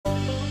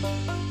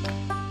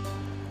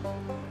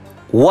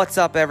What's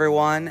up,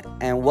 everyone,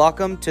 and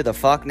welcome to the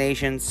Fuck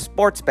Nation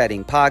Sports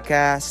Betting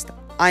Podcast.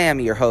 I am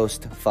your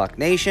host, Fuck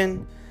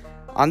Nation.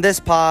 On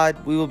this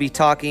pod, we will be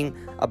talking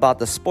about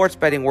the sports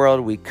betting world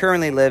we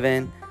currently live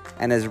in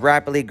and is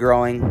rapidly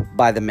growing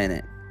by the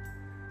minute.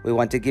 We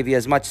want to give you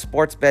as much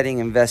sports betting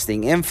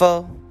investing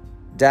info,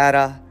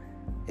 data,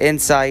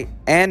 insight,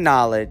 and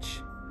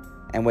knowledge.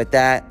 And with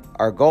that,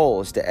 our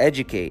goal is to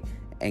educate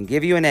and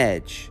give you an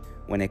edge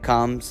when it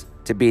comes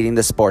to beating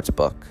the sports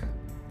book.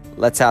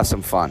 Let's have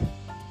some fun.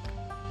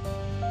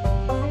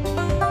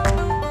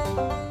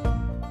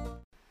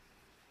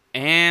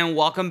 And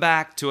welcome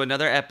back to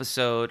another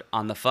episode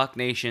on the Fuck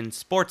Nation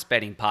Sports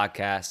Betting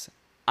Podcast.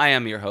 I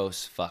am your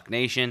host, Fuck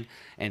Nation,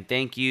 and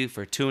thank you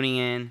for tuning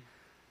in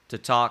to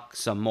talk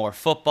some more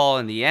football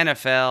in the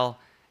NFL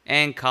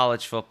and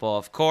college football,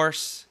 of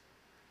course.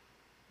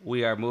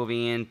 We are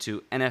moving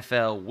into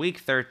NFL Week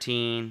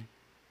 13,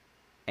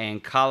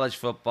 and college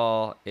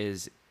football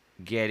is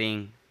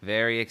getting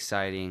very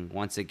exciting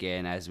once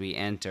again as we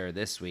enter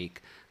this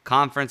week.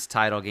 Conference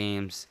title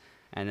games,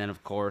 and then,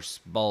 of course,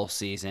 bowl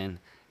season.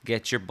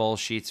 Get your bowl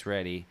sheets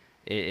ready.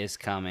 It is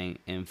coming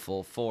in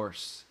full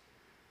force.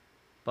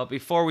 But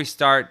before we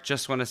start,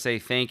 just want to say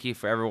thank you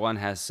for everyone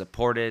who has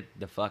supported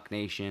the Fuck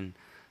Nation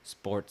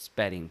Sports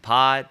Betting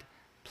Pod.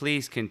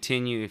 Please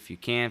continue, if you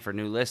can, for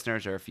new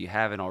listeners, or if you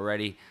haven't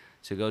already,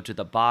 to go to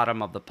the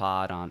bottom of the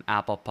pod on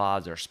Apple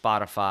Pods or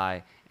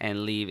Spotify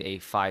and leave a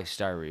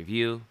 5-star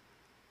review.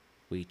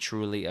 We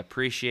truly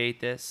appreciate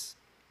this.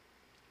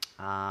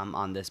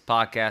 On this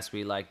podcast,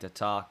 we like to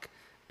talk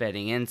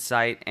betting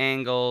insight,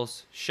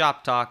 angles,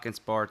 shop talk in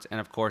sports, and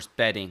of course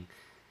betting,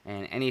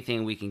 and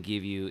anything we can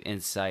give you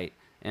insight,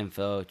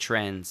 info,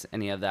 trends,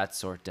 any of that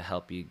sort to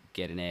help you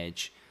get an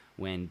edge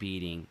when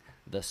beating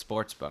the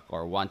sports book,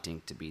 or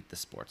wanting to beat the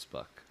sports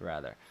book,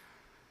 rather.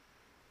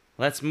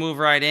 Let's move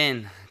right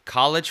in.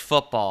 College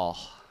football.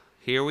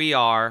 Here we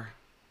are.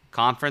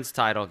 Conference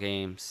title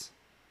games.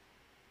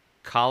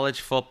 College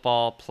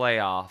football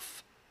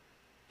playoff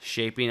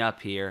shaping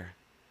up here.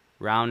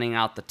 Rounding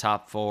out the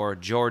top four,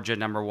 Georgia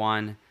number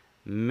 1,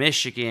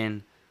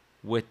 Michigan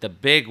with the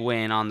big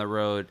win on the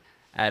road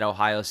at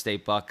Ohio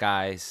State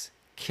Buckeyes,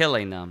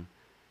 killing them.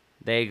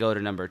 They go to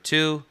number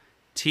 2.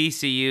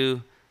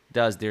 TCU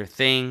does their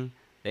thing.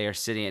 They are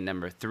sitting at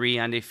number 3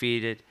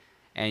 undefeated.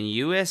 And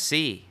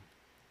USC,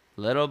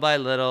 little by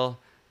little,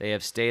 they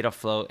have stayed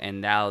afloat, and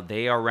now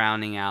they are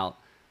rounding out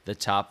the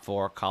top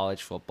 4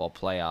 college football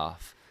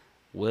playoff.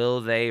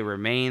 Will they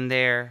remain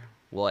there?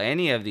 Will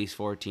any of these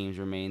 4 teams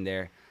remain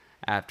there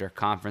after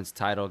conference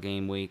title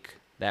game week?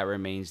 That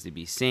remains to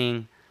be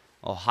seen.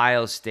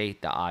 Ohio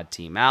State, the odd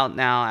team out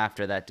now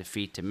after that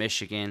defeat to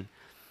Michigan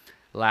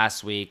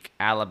last week.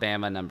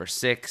 Alabama, number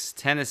 6.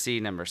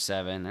 Tennessee, number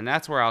 7. And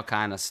that's where I'll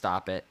kind of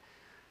stop it.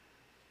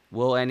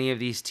 Will any of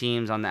these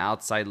teams on the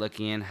outside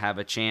looking in have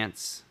a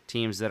chance?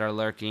 Teams that are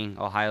lurking: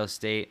 Ohio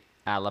State,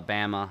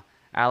 Alabama.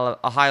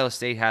 Ohio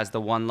State has the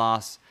 1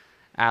 loss.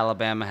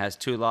 Alabama has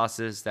 2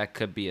 losses. That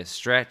could be a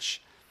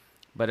stretch.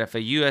 But if a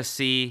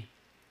USC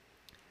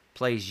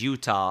plays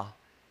Utah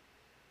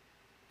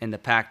in the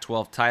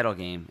Pac-12 title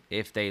game,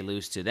 if they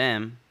lose to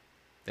them,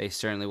 they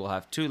certainly will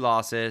have 2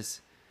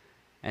 losses,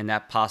 and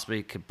that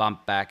possibly could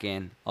bump back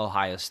in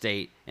Ohio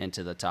State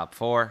into the top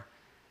 4.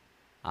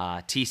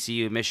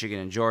 TCU, Michigan,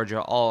 and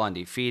Georgia all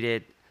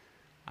undefeated.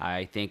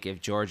 I think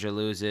if Georgia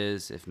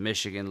loses, if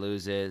Michigan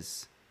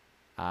loses,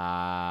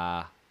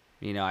 I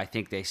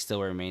think they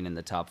still remain in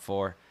the top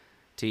 4.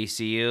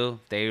 TCU,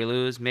 if they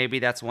lose, maybe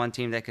that's one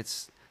team that could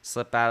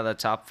slip out of the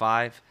top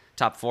 4,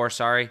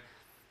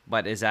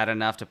 but is that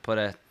enough to put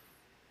a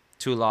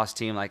 2-loss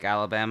team like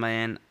Alabama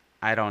in?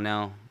 I don't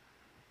know.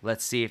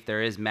 Let's see if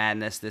there is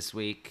madness this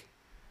week.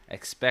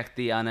 Expect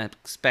the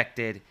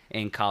unexpected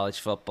in college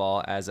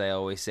football. As I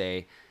always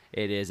say,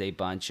 it is a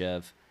bunch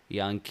of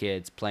young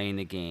kids playing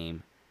the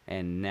game,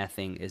 and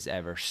nothing is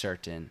ever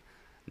certain.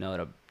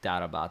 No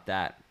doubt about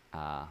that.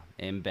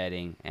 In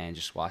betting and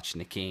just watching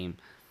the game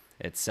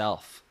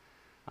itself.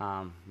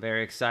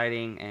 Very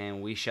exciting,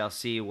 and we shall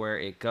see where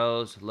it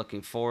goes.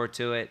 Looking forward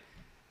to it.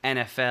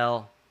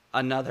 NFL,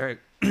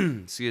 another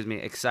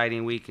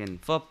exciting week in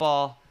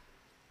football.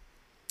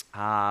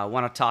 I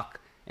want to talk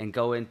and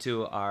go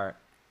into our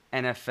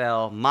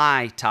NFL,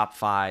 my top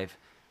 5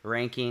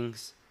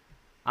 rankings.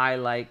 I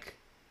like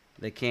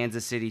the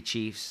Kansas City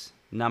Chiefs,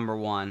 number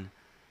 1,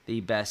 the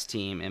best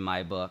team in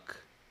my book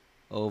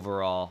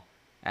overall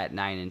at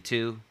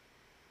 9-2.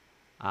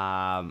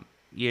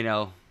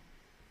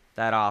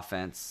 That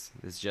offense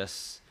is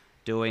just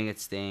doing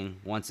its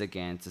thing once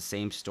again. It's the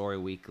same story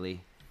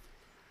weekly.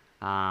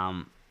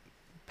 Patty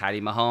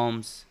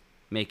Mahomes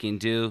making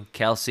do.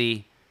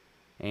 Kelsey,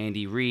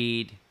 Andy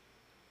Reid.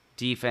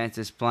 Defense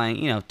is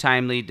playing,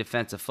 timely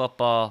defensive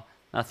football.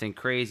 Nothing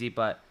crazy,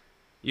 but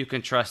you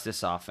can trust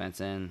this offense.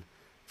 And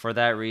for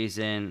that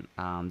reason,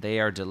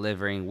 they are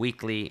delivering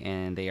weekly,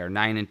 and they are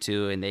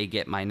 9-2, and they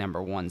get my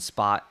number 1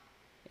 spot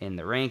in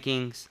the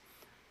rankings.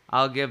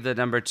 I'll give the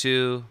number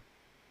 2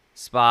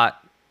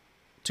 spot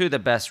to the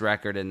best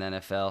record in the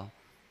NFL,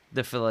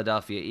 the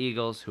Philadelphia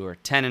Eagles, who are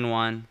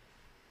 10-1.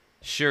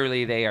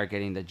 Surely they are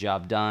getting the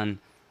job done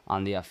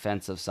on the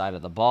offensive side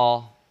of the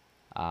ball.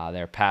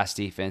 Their pass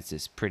defense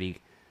is pretty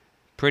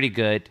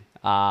good.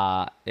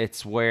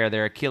 It's where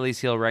their Achilles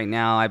heel right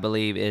now, I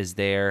believe, is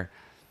their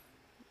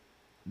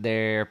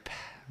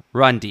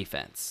run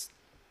defense.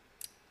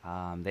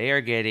 They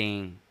are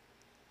getting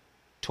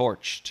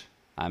torched.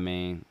 I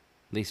mean,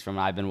 at least from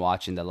I've been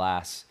watching the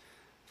last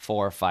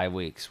 4 or 5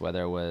 weeks,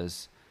 whether it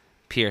was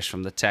Pierce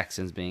from the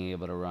Texans being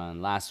able to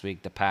run. Last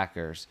week, the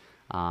Packers.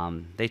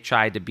 They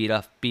tried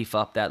to beef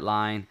up that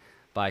line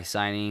by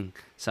signing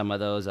some of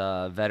those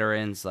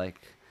veterans like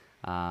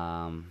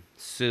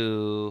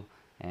Sue,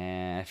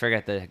 and I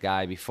forget the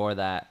guy before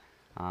that.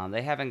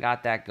 They haven't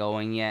got that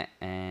going yet,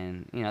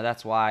 and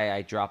that's why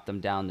I dropped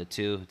them down to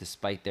 2,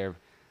 despite their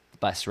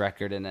best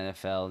record in the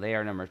NFL. They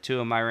are number 2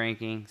 in my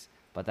rankings,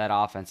 but that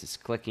offense is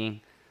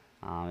clicking.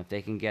 If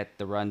they can get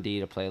the run D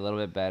to play a little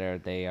bit better,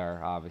 they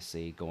are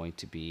obviously going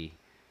to be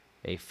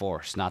a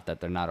force. Not that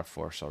they're not a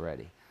force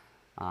already.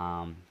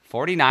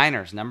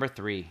 49ers, number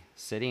 3,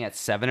 sitting at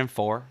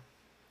 7-4.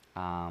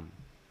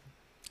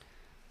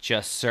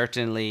 Just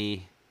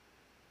certainly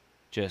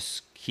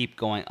just keep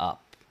going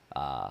up.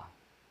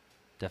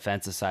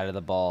 Defensive side of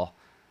the ball,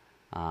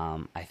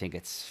 I think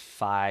it's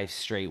 5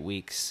 straight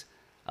weeks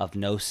of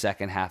no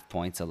second half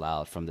points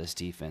allowed from this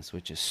defense,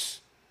 which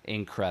is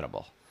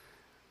incredible.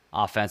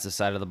 Offensive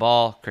side of the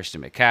ball,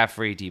 Christian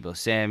McCaffrey, Deebo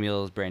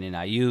Samuels, Brandon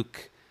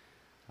Ayuk,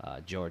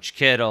 George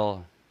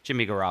Kittle,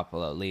 Jimmy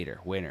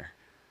Garoppolo, winner.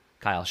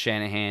 Kyle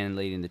Shanahan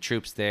leading the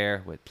troops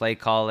there with play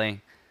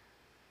calling.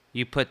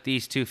 You put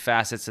these 2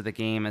 facets of the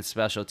game and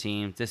special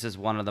teams, this is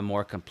one of the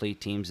more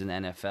complete teams in the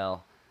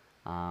NFL.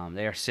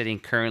 They are sitting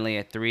currently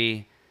at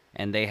 3,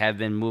 and they have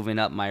been moving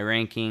up my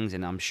rankings,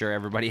 and I'm sure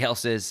everybody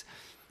else's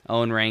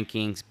own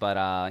rankings. But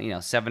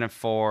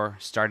 7-4,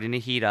 starting to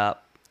heat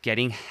up,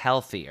 getting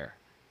healthier.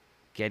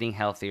 Getting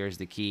healthier is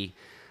the key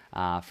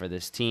for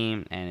this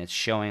team, and it's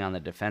showing on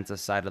the defensive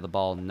side of the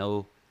ball.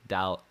 No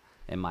doubt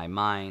in my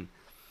mind,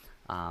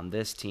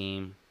 this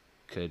team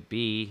could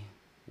be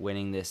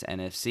winning this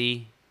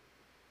NFC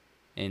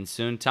in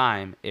soon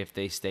time if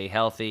they stay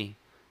healthy.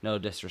 No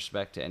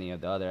disrespect to any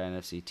of the other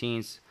NFC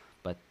teams,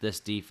 but this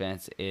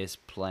defense is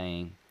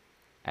playing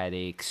at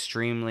an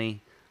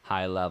extremely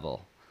high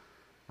level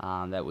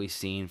that we've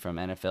seen from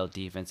NFL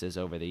defenses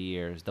over the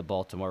years. The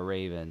Baltimore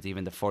Ravens,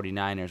 even the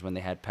 49ers when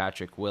they had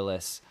Patrick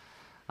Willis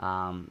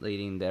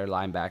leading their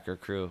linebacker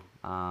crew,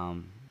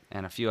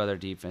 and a few other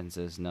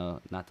defenses,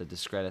 not to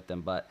discredit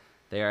them, but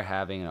they are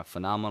having a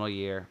phenomenal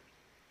year.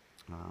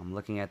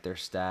 Looking at their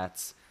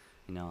stats,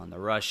 on the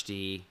rush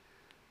D,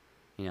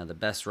 the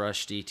best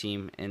rush D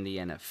team in the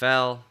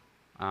NFL.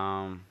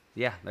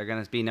 They're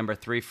going to be number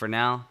 3 for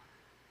now.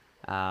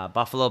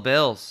 Buffalo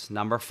Bills,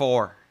 number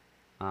 4.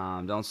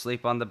 Don't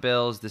sleep on the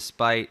Bills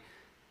despite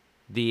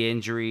the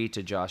injury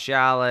to Josh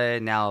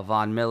Allen. Now a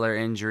Von Miller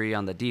injury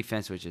on the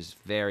defense, which is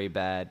very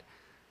bad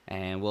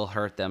and will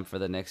hurt them for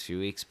the next few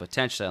weeks,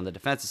 potentially on the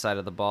defensive side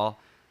of the ball.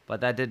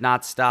 But that did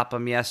not stop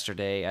them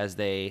yesterday as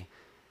they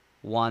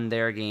won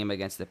their game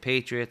against the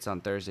Patriots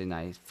on Thursday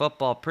Night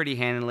Football pretty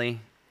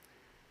handily.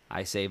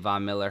 I say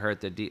Von Miller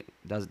hurt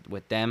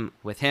with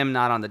him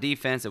not on the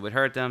defense, it would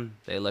hurt them.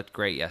 They looked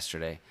great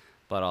yesterday,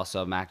 but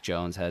also Mac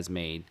Jones has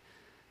made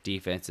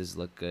defenses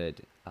look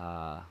good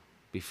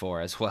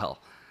before as well.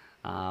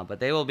 But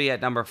they will be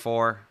at number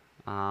 4.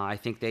 I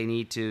think they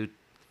need to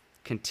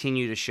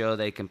continue to show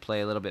they can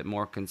play a little bit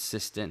more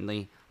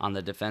consistently on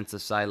the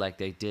defensive side like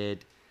they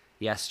did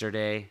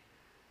yesterday.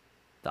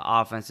 The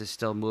offense is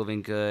still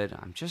moving good.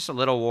 I'm just a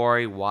little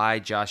worried why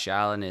Josh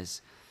Allen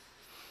is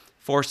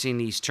forcing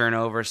these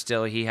turnovers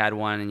still. He had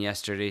one in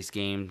yesterday's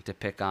game to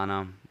pick on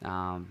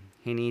him.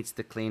 He needs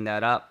to clean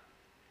that up.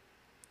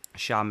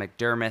 Sean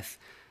McDermott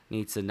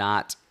needs to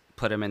not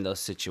put him in those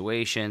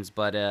situations,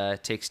 but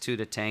it takes 2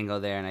 to tango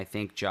there, and I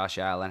think Josh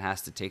Allen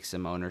has to take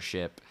some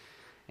ownership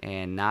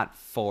and not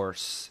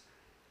force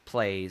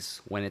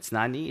plays when it's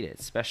not needed,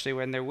 especially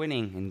when they're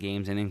winning in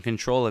games and in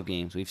control of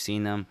games. We've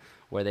seen them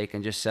where they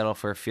can just settle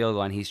for a field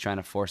goal, and he's trying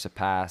to force a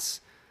pass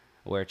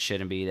where it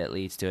shouldn't be that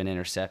leads to an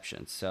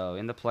interception. So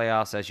in the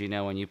playoffs, as you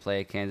know, when you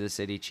play a Kansas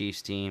City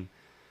Chiefs team,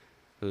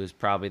 who's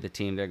probably the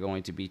team they're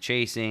going to be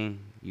chasing,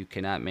 you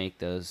cannot make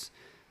those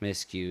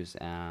miscues.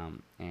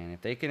 And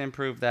if they can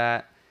improve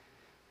that,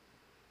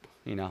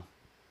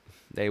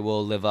 they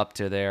will live up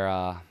to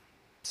their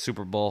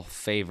Super Bowl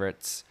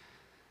favorites,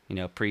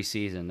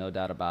 preseason, no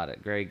doubt about it.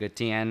 Very good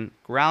team. And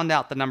round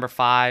out the number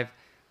 5.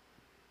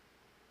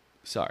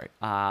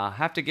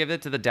 Have to give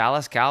it to the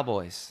Dallas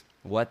Cowboys.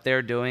 What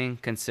they're doing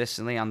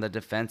consistently on the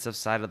defensive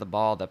side of the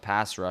ball, the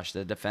pass rush,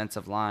 the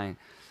defensive line,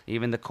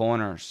 even the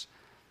corners,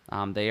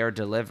 they are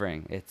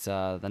delivering. It's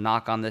the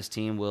knock on this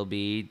team will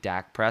be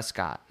Dak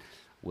Prescott.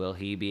 Will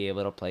he be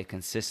able to play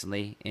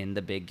consistently in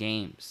the big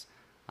games?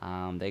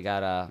 They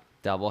got a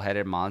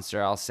double-headed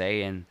monster, I'll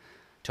say, in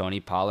Tony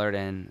Pollard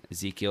and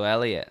Ezekiel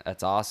Elliott.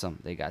 That's awesome.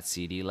 They got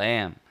CeeDee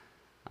Lamb.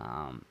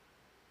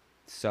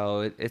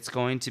 So it's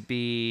going to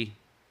be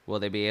Will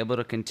they be able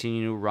to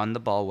continue to run the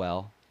ball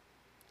well?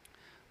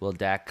 Will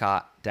Dak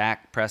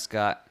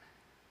Prescott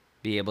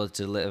be able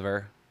to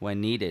deliver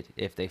when needed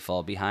if they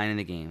fall behind in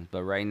the game?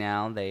 But right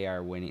now they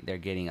are winning. They're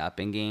getting up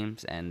in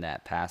games, and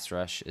that pass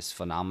rush is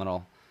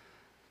phenomenal.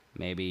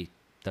 Maybe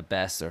the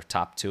best or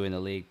top 2 in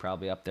the league,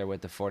 probably up there with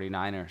the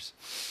 49ers.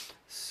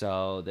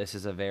 So this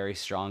is a very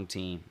strong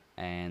team,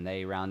 and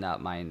they round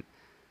out my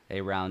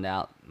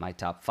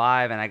top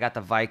 5, and I got the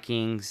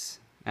Vikings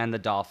and the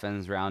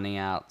Dolphins rounding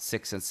out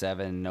 6 and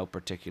 7 in no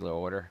particular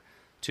order.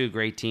 2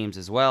 great teams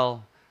as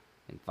well.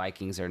 I think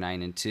Vikings are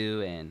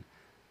 9-2, and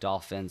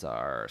Dolphins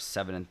are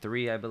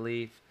 7-3, I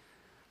believe.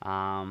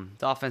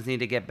 Dolphins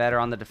need to get better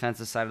on the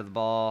defensive side of the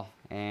ball,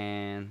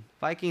 and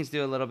Vikings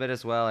do a little bit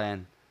as well,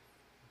 and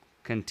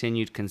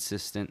continued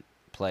consistent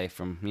play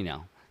from,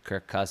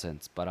 Kirk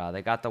Cousins. But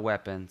they got the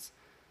weapons.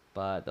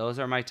 But those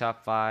are my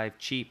top 5.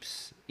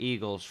 Chiefs,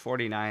 Eagles,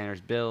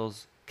 49ers,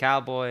 Bills,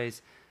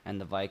 Cowboys, and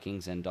the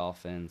Vikings and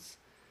Dolphins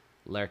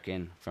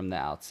lurking from the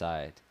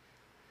outside.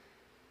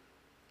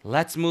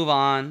 Let's move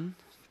on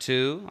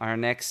to our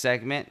next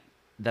segment,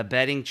 the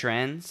betting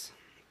trends.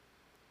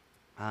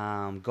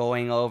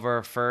 Going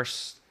over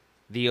first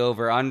the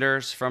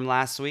over-unders from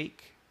last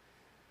week.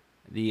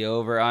 The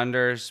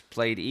over-unders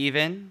played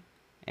even,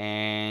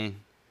 and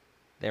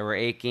there were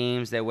 8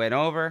 games that went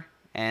over,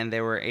 and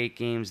there were 8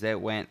 games that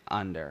went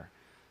under.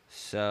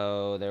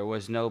 So there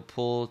was no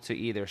pull to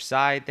either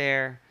side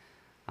there,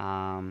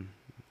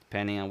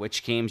 depending on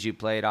which games you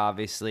played,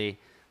 obviously.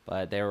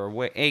 But there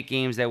were 8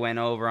 games that went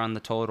over on the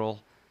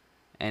total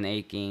and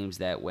 8 games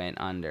that went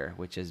under,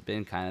 which has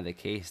been kind of the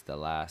case the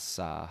last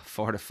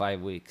 4 to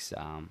 5 weeks.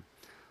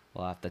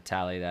 We'll have to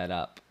tally that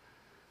up.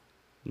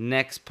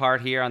 Next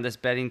part here on this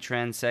betting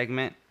trend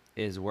segment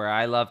is where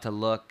I love to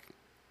look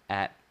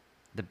at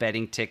the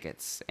betting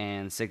tickets,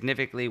 and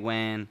significantly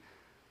when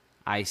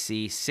I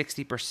see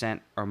 60%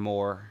 or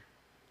more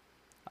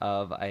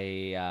of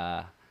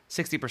 60%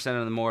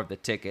 or more of the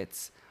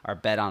tickets are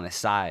bet on a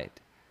side.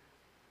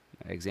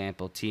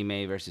 Example, Team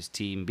A versus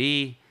Team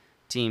B.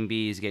 Team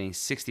B is getting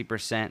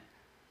 60%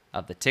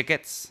 of the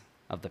tickets,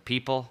 of the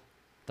people,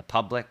 the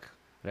public,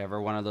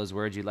 whatever one of those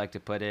words you'd like to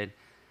put in,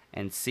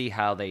 and see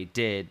how they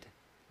did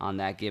on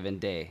that given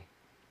day.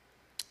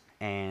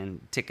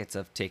 And tickets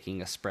of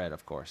taking a spread,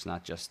 of course,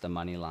 not just the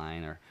money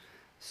line.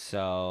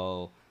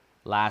 So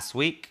last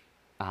week,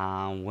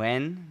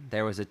 when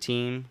there was a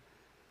team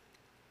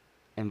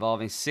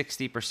involving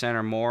 60%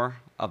 or more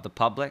of the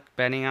public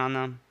betting on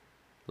them,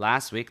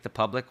 last week the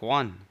public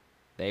won.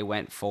 They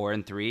went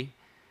 4-3,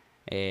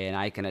 and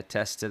I can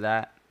attest to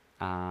that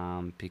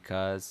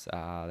because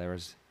there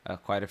was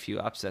quite a few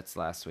upsets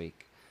last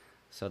week.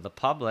 So the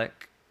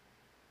public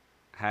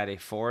had a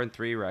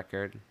 4-3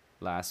 record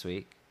last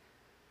week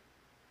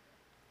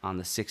on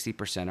the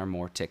 60% or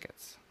more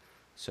tickets.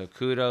 So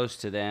kudos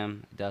to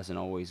them. It doesn't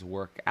always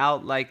work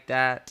out like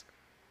that,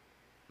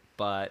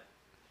 but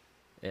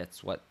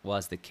it's what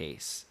was the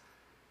case.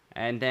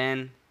 And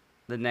then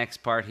the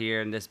next part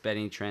here in this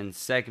betting trends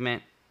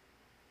segment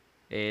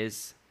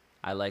is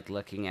I like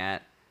looking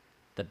at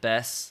the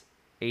best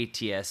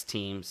ATS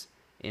teams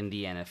in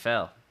the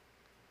NFL.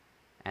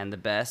 And the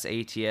best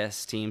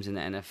ATS teams in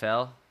the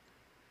NFL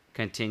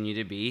continue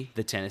to be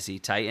the Tennessee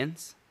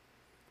Titans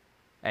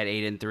at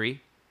 8-3.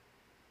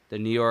 The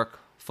New York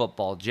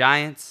Football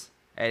Giants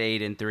at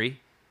 8-3,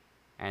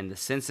 and the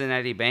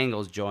Cincinnati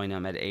Bengals join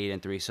them at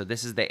 8-3. So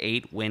this is the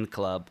 8-win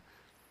club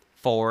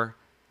for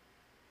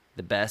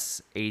the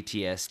best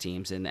ATS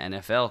teams in the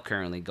NFL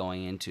currently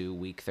going into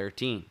Week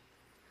 13.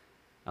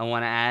 I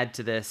want to add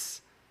to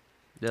this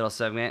little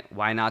segment,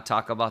 why not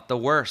talk about the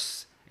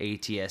worst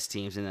ATS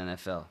teams in the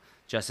NFL?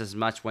 Just as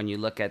much when you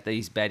look at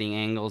these betting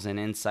angles and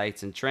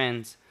insights and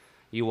trends,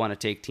 you want to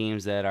take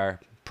teams that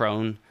are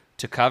prone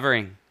to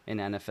covering in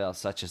NFL,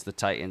 such as the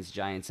Titans,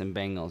 Giants, and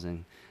Bengals,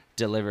 and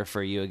deliver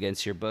for you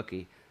against your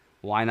bookie.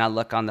 Why not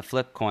look on the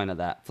flip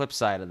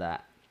side of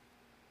that?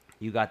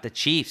 You got the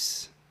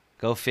Chiefs,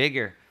 go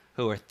figure,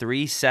 who are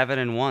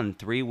 3-7-1,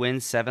 3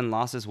 wins, 7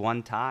 losses,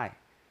 1 tie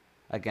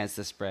against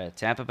the spread.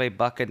 Tampa Bay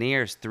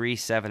Buccaneers,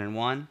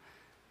 3-7-1.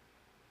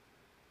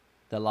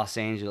 The Los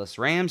Angeles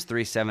Rams,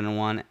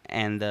 3-7-1,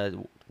 and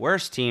the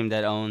worst team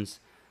that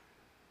owns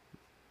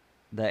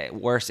the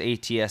worst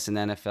ATS in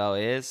the NFL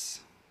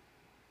is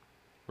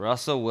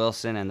Russell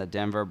Wilson and the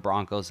Denver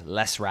Broncos.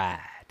 Let's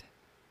ride,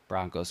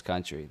 Broncos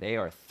country. They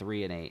are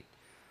 3-8.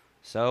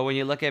 So when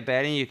you look at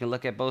betting, you can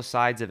look at both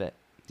sides of it.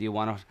 Do you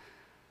want to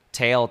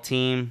tail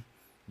team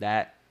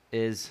that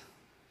is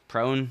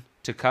prone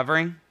to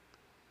covering,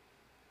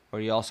 or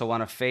do you also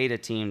want to fade a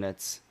team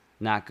that's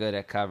not good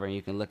at covering?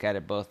 You can look at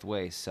it both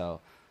ways. So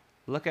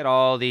look at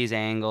all these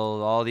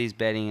angles, all these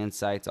betting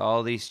insights,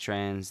 all these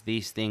trends.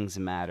 These things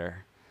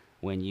matter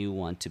when you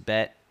want to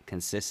bet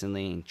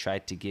consistently and try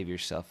to give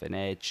yourself an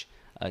edge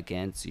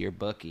against your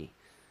bookie.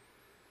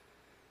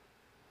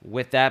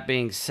 With that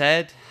being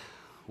said,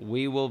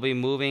 we will be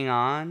moving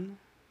on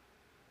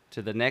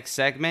to the next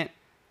segment,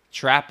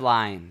 trap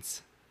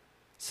lines,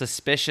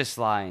 suspicious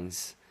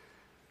lines,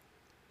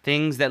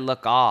 things that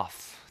look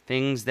off,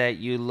 things that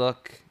you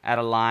look at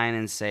a line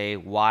and say,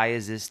 why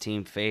is this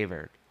team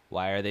favored?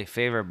 Why are they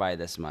favored by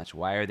this much?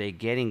 Why are they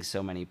getting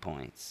so many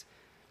points?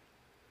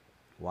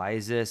 Why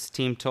is this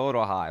team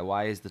total high?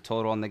 Why is the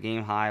total on the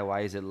game high?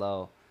 Why is it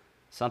low?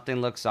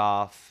 Something looks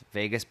off.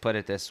 Vegas put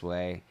it this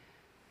way,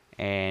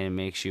 and it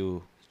makes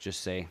you just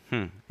say,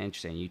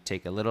 interesting. You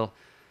take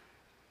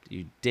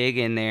you dig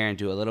in there and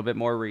do a little bit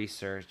more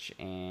research,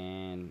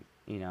 and,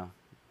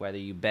 whether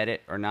you bet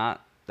it or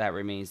not, that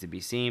remains to be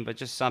seen, but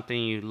just something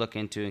you look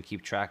into and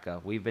keep track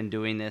of. We've been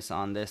doing this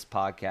on this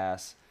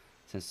podcast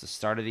since the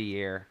start of the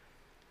year.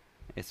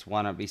 It's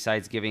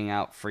besides giving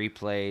out free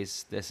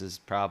plays, this is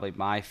probably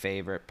my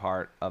favorite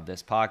part of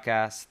this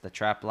podcast, the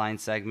trap line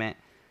segment.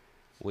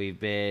 We've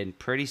been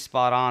pretty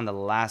spot on the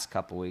last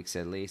couple weeks,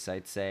 at least,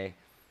 I'd say,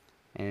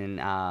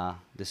 in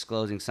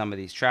disclosing some of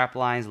these trap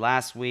lines.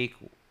 Last week,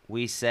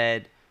 we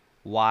said,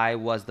 why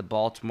was the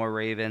Baltimore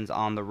Ravens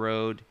on the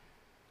road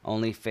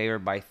only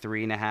favored by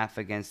 3.5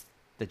 against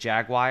the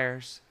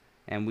Jaguars?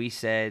 And we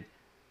said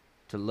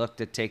to look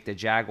to take the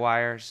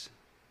Jaguars.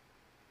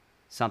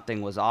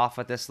 Something was off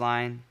with this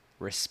line.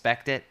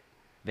 Respect it.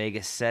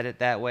 Vegas said it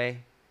that way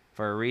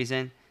for a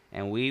reason.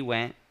 And we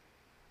went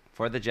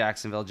for the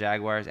Jacksonville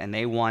Jaguars, and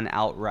they won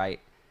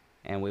outright.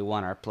 And we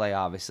won our play,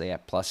 obviously,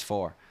 at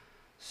 +4.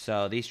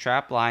 So these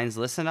trap lines,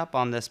 listen up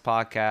on this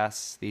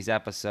podcast, these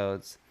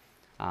episodes.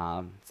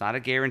 It's not a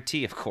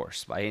guarantee, of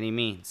course, by any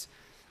means.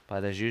 But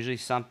there's usually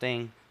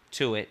something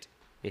to it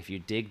if you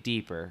dig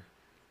deeper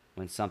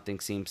when something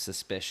seems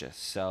suspicious.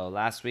 So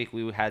last week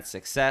we had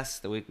success.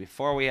 The week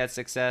before we had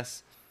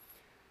success.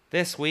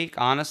 This week,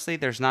 honestly,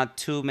 there's not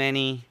too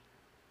many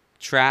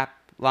trap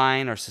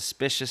line or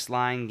suspicious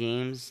line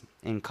games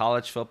in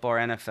college football or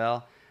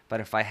NFL. But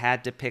if I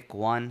had to pick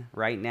one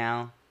right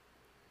now,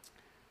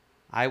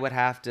 I would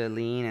have to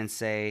lean and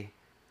say,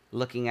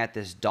 looking at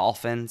this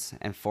Dolphins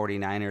and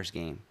 49ers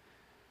game,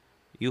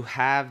 you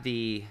have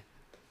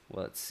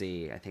let's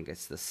see, I think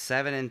it's the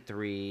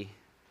 7-3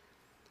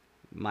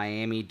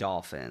 Miami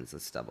Dolphins.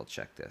 Let's double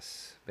check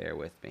this. Bear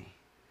with me.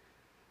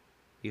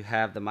 You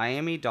have the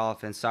Miami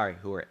Dolphins,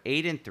 who are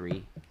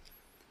 8-3,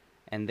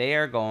 and they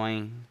are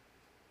going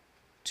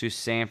to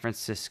San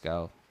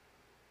Francisco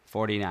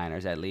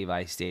 49ers at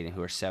Levi Stadium,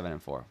 who are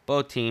 7-4.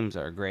 Both teams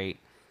are great.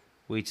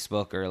 We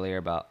spoke earlier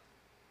about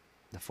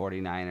the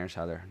 49ers,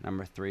 how they're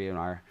number 3 in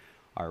our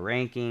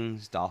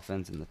rankings.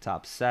 Dolphins in the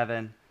top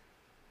 7.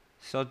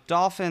 So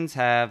Dolphins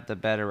have the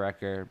better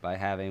record by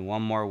having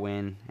one more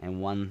win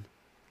and one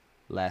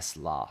less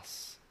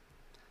loss.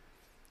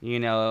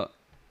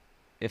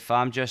 If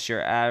I'm just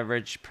your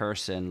average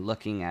person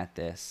looking at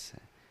this,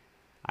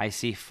 I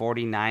see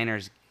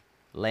 49ers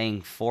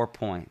laying 4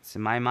 points.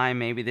 In my mind,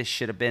 maybe this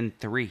should have been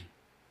 3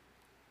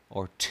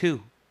 or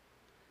 2.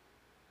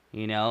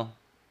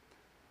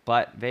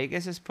 But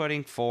Vegas is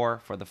putting 4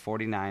 for the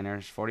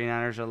 49ers.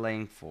 49ers are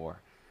laying 4.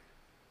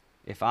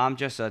 If I'm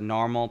just a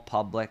normal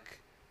public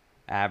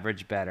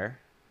average bettor,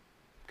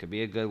 could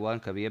be a good one,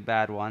 could be a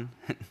bad one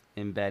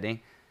in betting,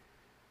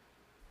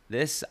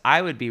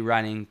 I would be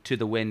running to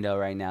the window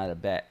right now to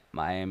bet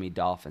Miami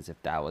Dolphins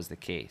if that was the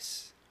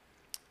case.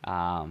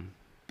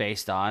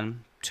 Based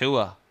on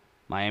Tua,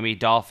 Miami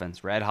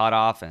Dolphins, red hot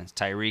offense,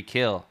 Tyreek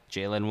Hill,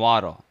 Jalen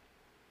Waddle,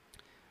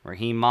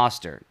 Raheem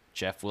Mostert,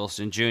 Jeff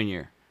Wilson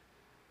Jr.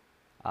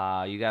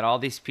 You got all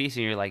these pieces,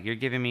 and you're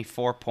giving me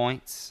 4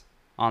 points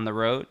on the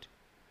road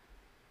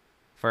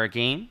for a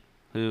game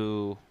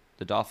who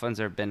the Dolphins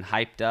have been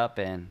hyped up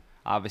and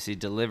obviously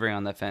delivering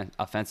on the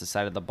offensive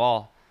side of the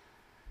ball.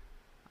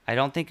 I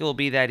don't think it will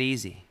be that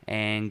easy.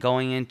 And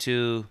going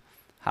into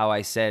how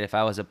I said, if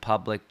I was a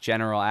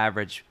general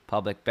average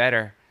public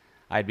bettor,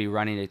 I'd be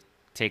running to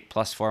take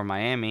 +4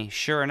 Miami.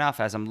 Sure enough,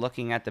 as I'm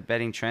looking at the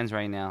betting trends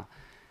right now,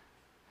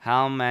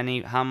 how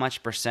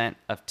much percent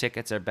of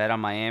tickets are bet on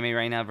Miami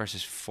right now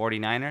versus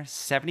 49ers?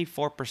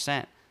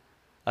 74%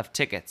 of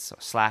tickets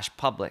 /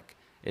 public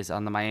is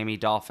on the Miami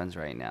Dolphins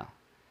right now.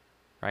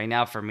 Right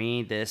now, for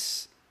me,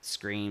 this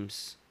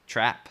screams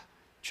trap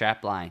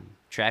line,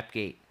 trap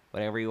gate,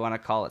 whatever you want to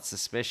call it,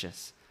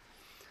 suspicious.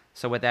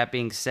 So with that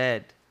being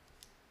said,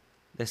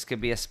 this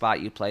could be a spot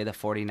you play the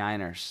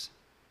 49ers.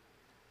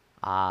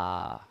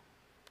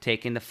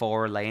 Taking the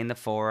 4, laying the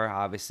 4.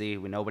 Obviously,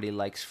 nobody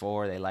likes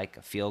 4. They like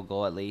a field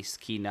goal at least,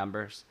 key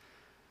numbers.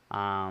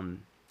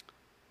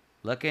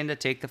 Looking to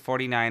take the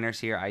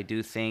 49ers here. I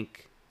do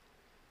think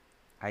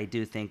the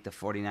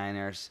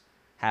 49ers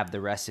have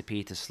the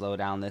recipe to slow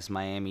down this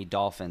Miami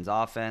Dolphins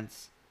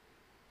offense.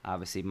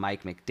 Obviously,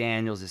 Mike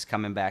McDaniels is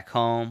coming back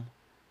home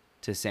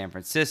to San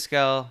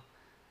Francisco.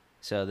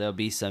 So there'll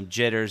be some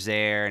jitters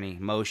there and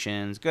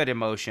emotions, good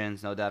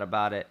emotions, no doubt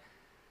about it.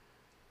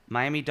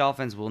 Miami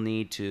Dolphins will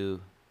need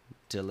to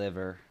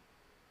deliver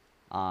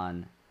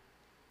on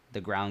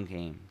the ground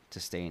game to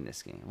stay in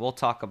this game. We'll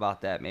talk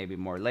about that maybe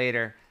more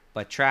later.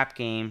 But trap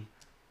game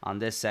on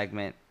this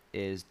segment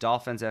is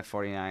Dolphins at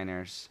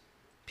 49ers.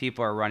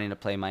 People are running to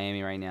play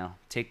Miami right now.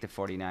 Take the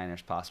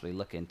 49ers, possibly.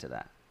 Look into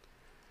that.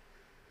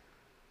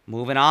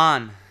 Moving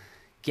on.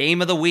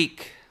 Game of the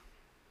week.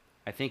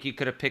 I think you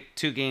could have picked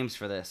two games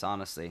for this,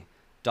 honestly.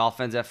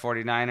 Dolphins at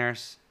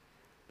 49ers.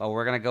 But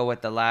we're going to go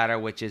with the latter,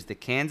 which is the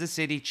Kansas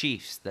City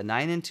Chiefs. The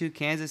 9-2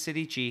 Kansas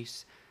City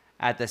Chiefs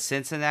at the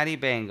Cincinnati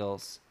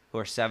Bengals, who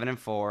are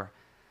 7-4.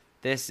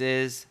 This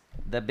is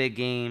the big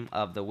game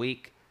of the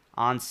week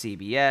on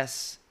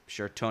CBS. I'm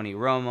sure Tony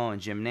Romo and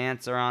Jim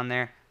Nantz are on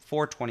there.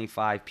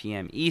 4:25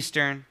 p.m.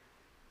 Eastern.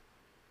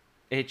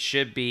 It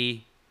should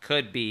be,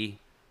 could be,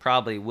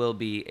 probably will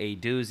be a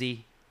doozy.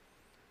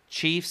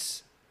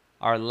 Chiefs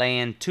are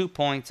laying 2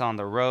 points on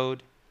the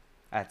road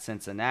at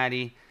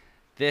Cincinnati.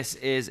 This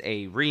is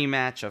a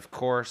rematch, of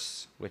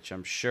course, which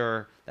I'm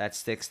sure that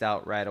sticks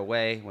out right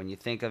away when you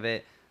think of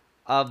it,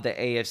 of the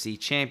AFC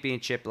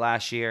Championship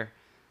last year,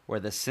 where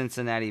the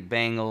Cincinnati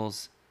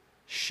Bengals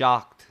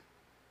shocked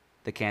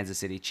the Kansas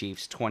City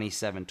Chiefs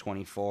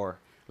 27-24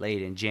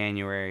 late in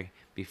January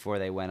before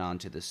they went on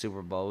to the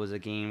Super Bowl. It was a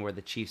game where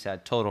the Chiefs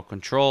had total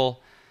control,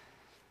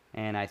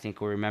 and I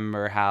think we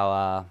remember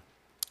how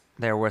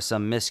there were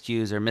some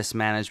miscues or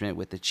mismanagement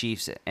with the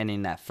Chiefs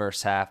ending that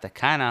first half that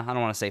kind of, I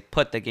don't want to say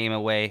put the game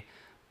away,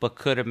 but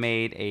could have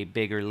made a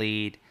bigger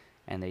lead,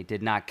 and they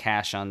did not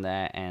cash on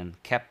that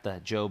and kept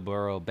the Joe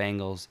Burrow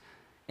Bengals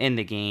in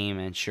the game,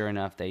 and sure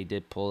enough, they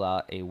did pull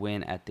out a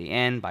win at the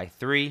end by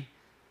 3.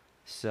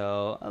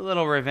 So a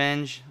little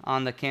revenge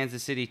on the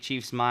Kansas City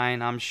Chiefs'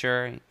 mind, I'm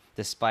sure.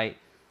 Despite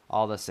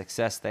all the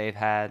success they've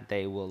had,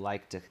 they will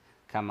like to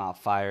come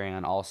out firing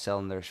on all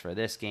cylinders for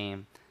this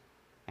game.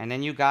 And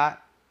then you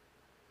got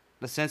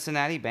the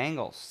Cincinnati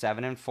Bengals,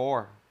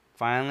 7-4,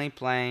 finally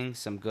playing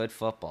some good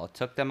football. It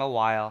took them a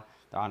while.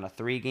 They're on a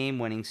 3-game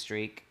winning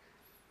streak.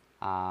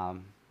 They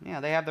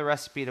have the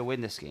recipe to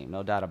win this game,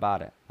 no doubt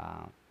about it.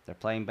 They're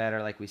playing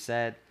better, like we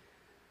said.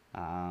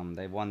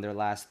 They've won their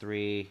last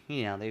 3.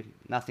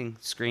 Nothing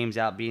screams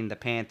out beating the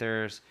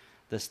Panthers,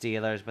 the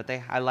Steelers, but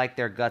I like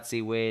their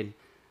gutsy win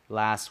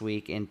last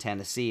week in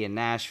Tennessee and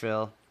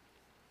Nashville,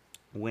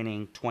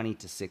 winning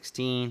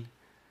 20-16.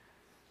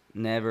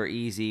 Never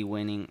easy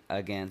winning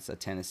against a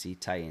Tennessee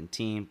Titan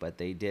team, but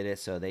they did it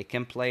so they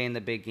can play in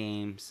the big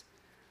games.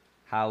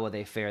 How will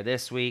they fare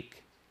this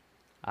week?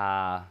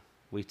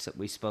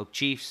 We spoke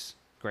Chiefs,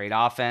 great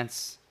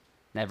offense,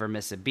 never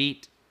miss a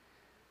beat.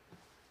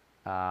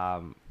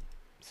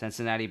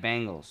 Cincinnati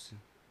Bengals,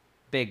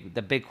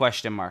 the big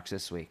question marks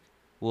this week.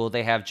 Will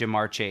they have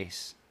Jamar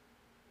Chase?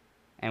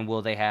 And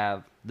will they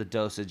have the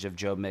dosage of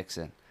Joe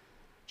Mixon?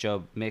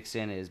 Joe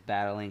Mixon is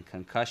battling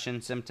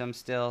concussion symptoms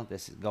still.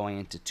 This is going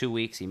into 2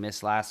 weeks. He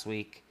missed last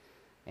week,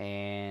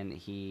 and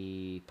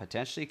he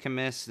potentially can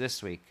miss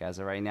this week. As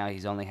of right now,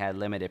 he's only had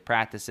limited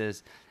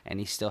practices, and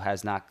he still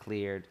has not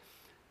cleared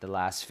the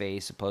last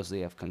phase,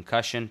 supposedly, of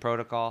concussion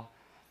protocol.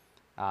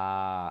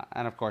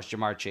 And, of course,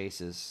 Jamar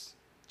Chase.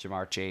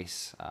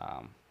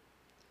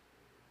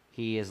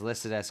 He is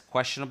listed as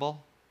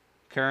questionable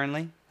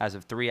currently as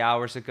of 3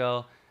 hours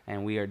ago,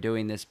 and we are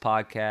doing this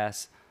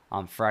podcast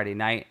on Friday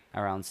night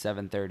around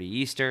 7:30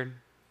 Eastern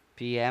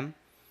p.m.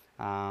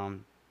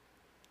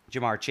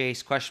 Jamar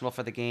Chase, questionable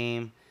for the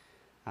game,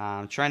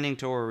 trending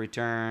toward a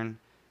return.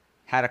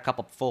 Had a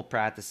couple full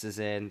practices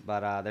in,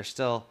 but they're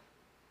still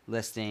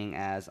listing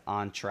as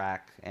on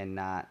track and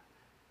not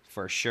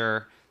for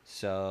sure.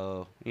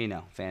 So,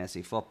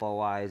 fantasy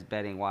football-wise,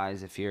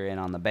 betting-wise, if you're in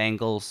on the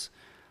Bengals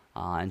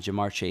and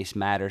Jamar Chase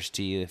matters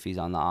to you if he's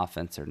on the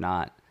offense or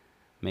not,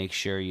 make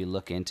sure you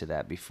look into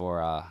that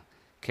before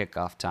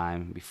kickoff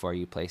time, before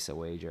you place a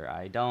wager.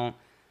 I don't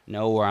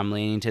know where I'm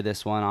leaning to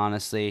this one,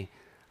 honestly.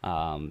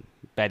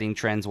 Betting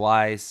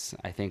trends-wise,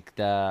 I think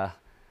the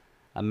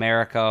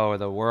America or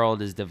the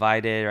world is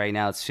divided. Right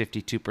now it's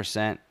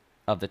 52%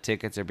 of the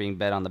tickets are being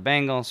bet on the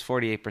Bengals,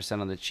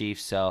 48% on the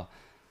Chiefs. So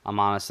I'm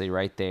honestly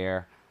right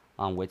there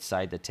on which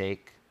side to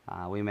take.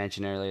 We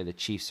mentioned earlier the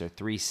Chiefs are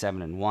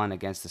 3-7-1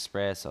 against the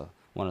spread, so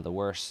one of the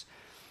worst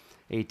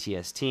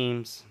ATS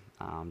teams.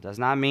 Does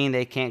not mean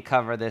they can't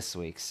cover this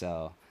week,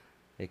 so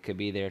it could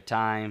be their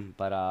time,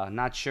 but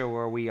not sure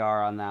where we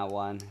are on that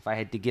one. If I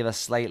had to give a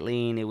slight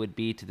lean, it would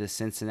be to the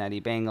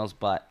Cincinnati Bengals,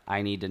 but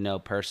I need to know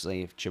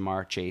personally if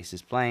Jamar Chase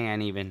is playing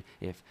and even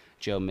if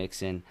Joe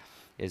Mixon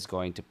is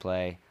going to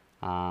play,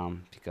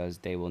 because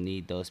they will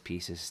need those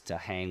pieces to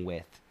hang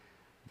with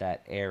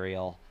that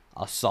aerial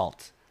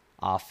assault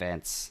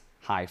offense,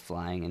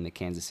 high-flying in the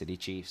Kansas City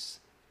Chiefs.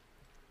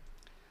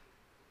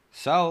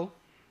 So,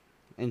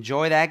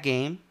 enjoy that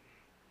game,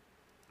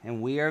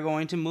 and we are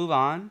going to move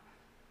on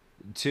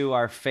to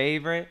our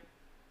favorite.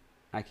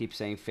 I keep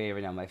saying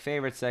favorite now. My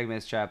favorite segment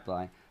is Trap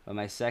Line, but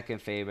my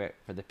second favorite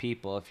for the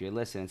people, if you're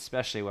listening,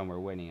 especially when we're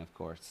winning, of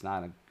course.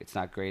 It's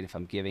not great if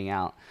I'm giving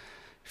out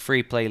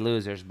free play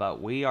losers,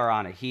 but we are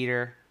on a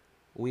heater.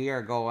 We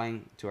are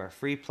going to our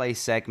free play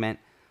segment.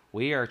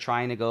 We are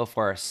trying to go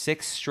for our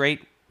 6th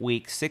straight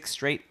week, 6th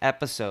straight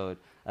episode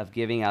of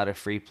giving out a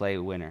free play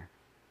winner.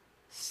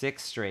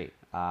 6 straight.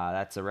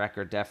 That's a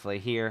record definitely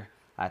here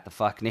at the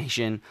Fuck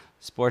Nation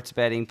Sports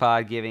Betting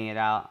Pod, giving it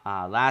out.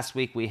 Last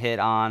week we hit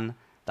on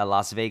the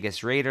Las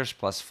Vegas Raiders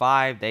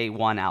 +5. They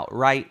won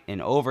outright in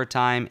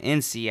overtime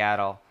in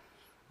Seattle.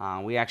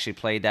 We actually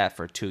played that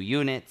for 2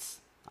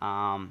 units.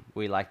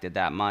 We liked it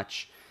that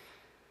much.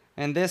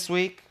 And this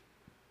week,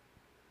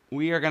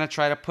 we are going to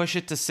try to push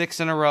it to 6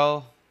 in a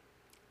row.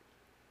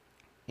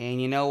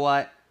 And you know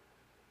what?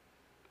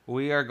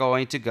 We are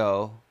going to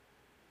go.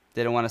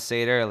 Didn't want to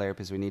say it earlier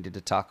because we needed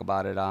to talk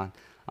about it on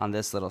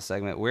this little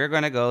segment. We're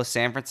going to go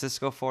San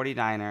Francisco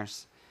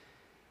 49ers.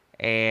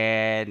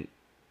 And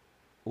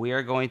we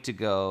are going to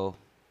go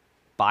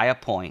by a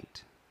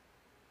point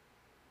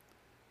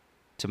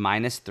to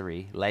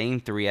 -3, laying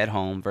 3 at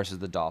home versus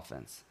the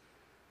Dolphins.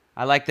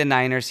 I like the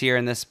Niners here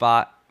in this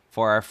spot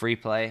for our free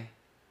play.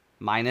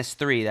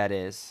 -3, that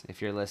is,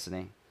 if you're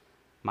listening.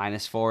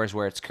 -4 is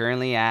where it's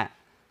currently at.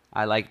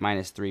 I like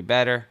 -3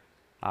 better.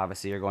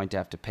 Obviously, you're going to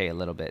have to pay a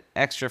little bit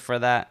extra for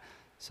that.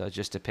 So it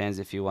just depends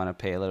if you want to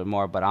pay a little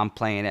more. But I'm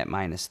playing at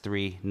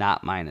 -3,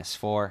 not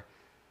 -4.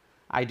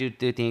 I do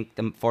think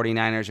the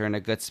 49ers are in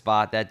a good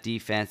spot. That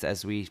defense,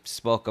 as we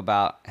spoke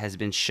about, has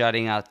been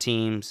shutting out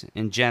teams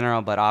in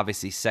general, but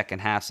obviously second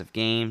halves of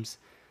games,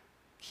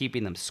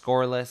 keeping them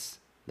scoreless.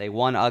 They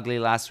won ugly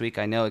last week,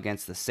 I know,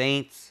 against the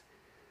Saints.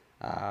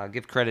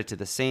 Give credit to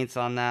the Saints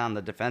on that, on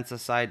the defensive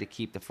side, to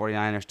keep the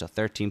 49ers to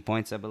 13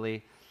 points, I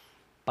believe.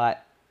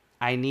 But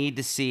I need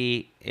to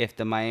see if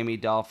the Miami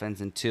Dolphins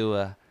and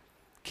Tua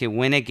can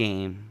win a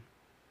game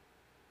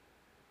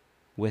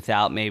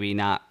without maybe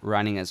not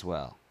running as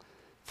well.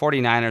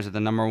 49ers are the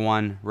number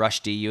 1 rush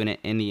D unit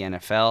in the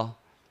NFL.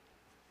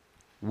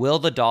 Will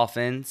the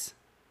Dolphins,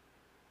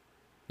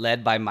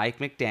 led by Mike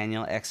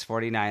McDaniel,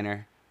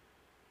 ex-49er,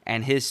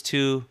 and his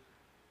 2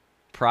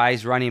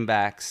 prize running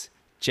backs,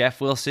 Jeff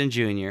Wilson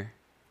Jr.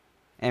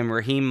 and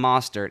Raheem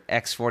Mostert,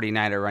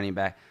 ex-49er running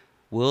back,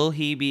 will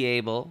he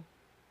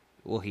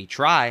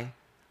try?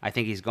 I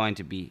think he's going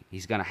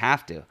to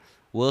have to.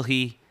 Will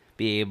he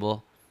be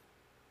able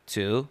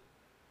to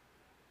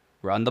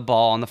run the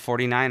ball on the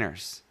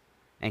 49ers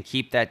and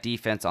keep that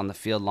defense on the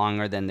field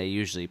longer than they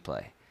usually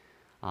play?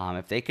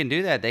 If they can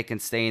do that, they can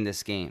stay in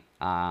this game.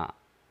 I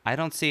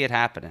don't see it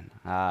happening.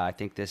 I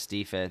think this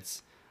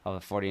defense of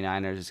the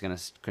 49ers is going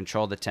to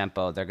control the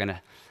tempo. They're going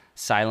to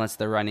silence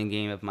the running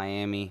game of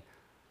Miami,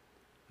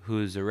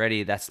 who's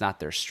already, that's not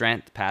their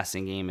strength.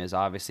 Passing game is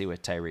obviously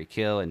with Tyreek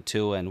Hill and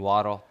Tua and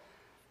Waddle.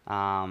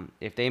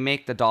 If they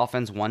make the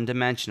Dolphins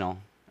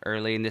one-dimensional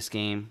early in this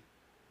game,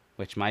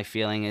 which my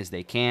feeling is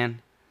they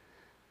can,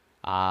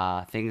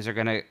 things are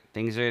gonna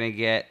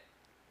get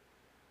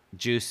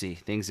juicy.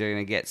 Things are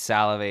gonna get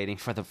salivating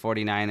for the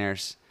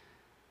 49ers,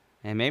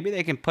 and maybe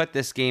they can put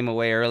this game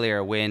away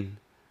earlier, win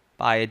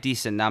by a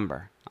decent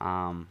number.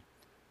 I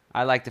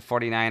like the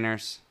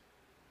 49ers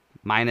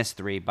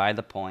 -3 by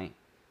the point.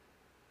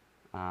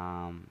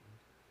 I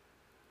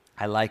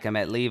like them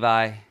at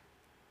Levi.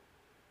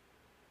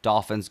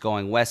 Dolphins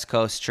going West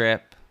Coast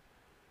trip.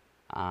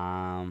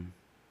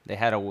 They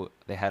had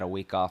a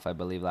week off, I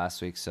believe,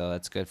 last week, so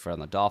that's good for on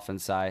the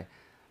Dolphins side.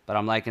 But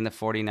I'm liking the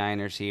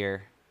 49ers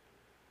here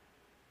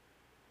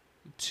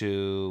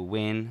to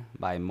win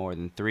by more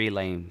than 3,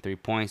 laying 3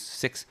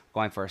 points.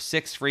 Going for a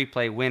 6 free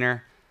play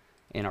winner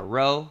in a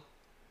row.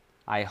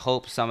 I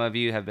hope some of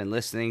you have been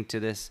listening to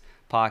this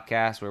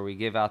podcast where we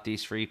give out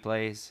these free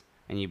plays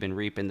and you've been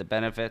reaping the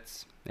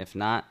benefits. If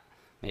not,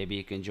 maybe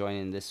you can join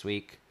in this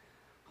week.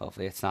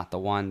 Hopefully it's not the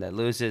one that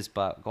loses,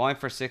 but going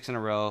for 6 in a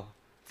row,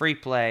 free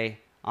play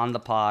on the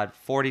pod,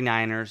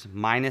 49ers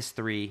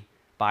 -3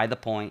 by the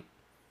point.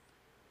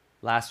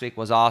 Last week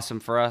was awesome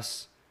for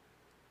us.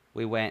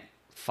 We went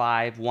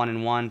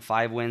 5-1-1,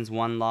 5 wins,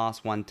 1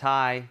 loss, 1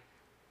 tie.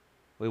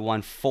 We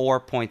won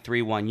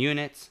 4.31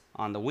 units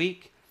on the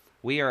week.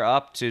 We are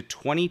up to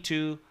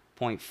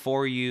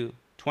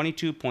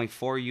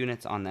 22.4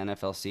 units on the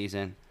NFL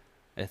season.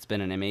 It's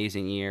been an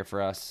amazing year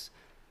for us.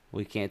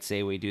 We can't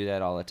say we do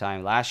that all the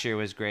time. Last year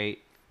was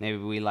great. Maybe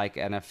we like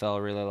NFL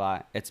really a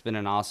lot. It's been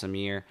an awesome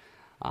year.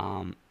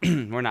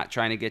 We're not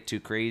trying to get too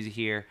crazy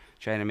here.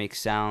 Trying to make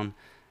sound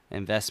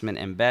investment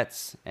and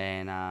bets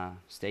and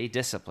stay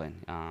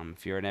disciplined.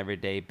 If you're an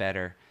everyday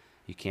bettor,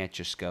 you can't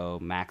just go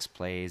max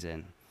plays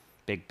and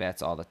big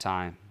bets all the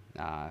time.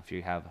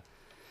 You have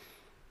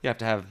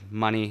to have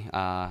money.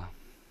 I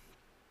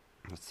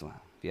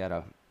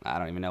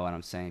don't even know what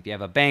I'm saying. If you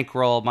have a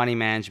bankroll, money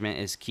management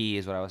is key,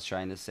 is what I was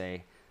trying to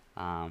say.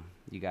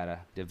 You got to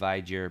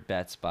divide your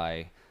bets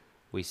by,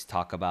 we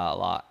talk about a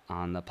lot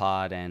on the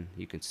pod, and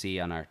you can see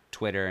on our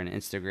Twitter and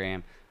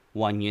Instagram,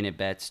 1 unit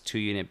bets, 2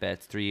 unit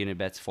bets, 3 unit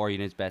bets, 4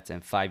 unit bets,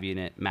 and 5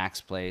 unit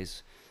max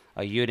plays.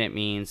 A unit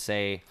means,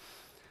 say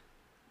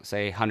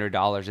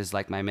 $100 is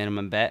like my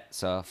minimum bet.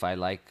 So if I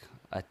like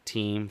a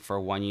team for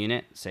 1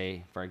 unit,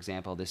 say, for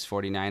example, this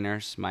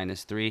 49ers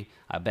 -3,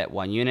 I bet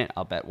 1 unit,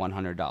 I'll bet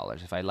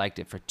 $100. If I liked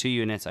it for 2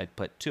 units, I'd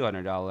put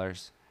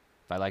 $200.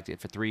 If I liked it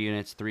for 3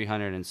 units,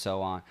 $300, and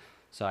so on.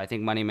 So I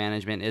think money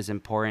management is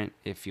important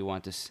if you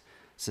want to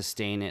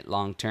sustain it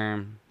long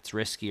term. It's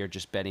riskier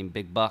just betting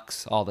big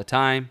bucks all the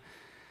time.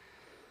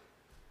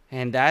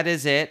 And that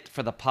is it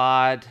for the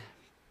pod.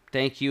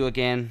 Thank you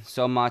again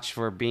so much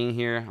for being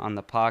here on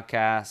the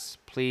podcast.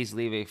 Please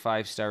leave a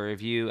 5-star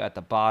review at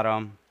the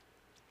bottom.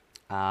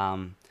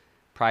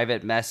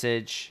 Private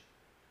message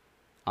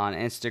on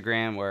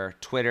Instagram or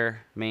Twitter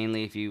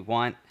mainly if you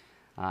want.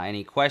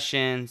 Any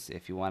questions,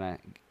 if you want to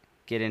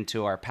get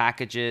into our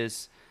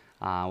packages,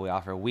 we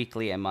offer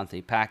weekly and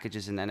monthly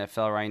packages in the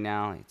NFL right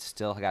now. It's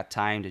still got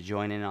time to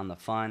join in on the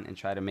fun and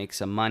try to make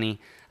some money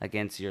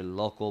against your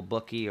local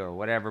bookie or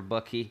whatever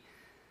bookie.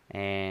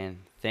 And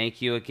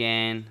thank you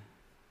again.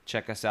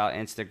 Check us out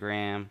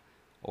Instagram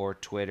or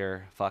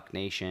Twitter, Fuck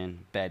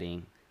Nation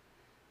betting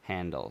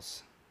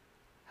handles.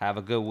 Have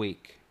a good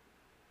week.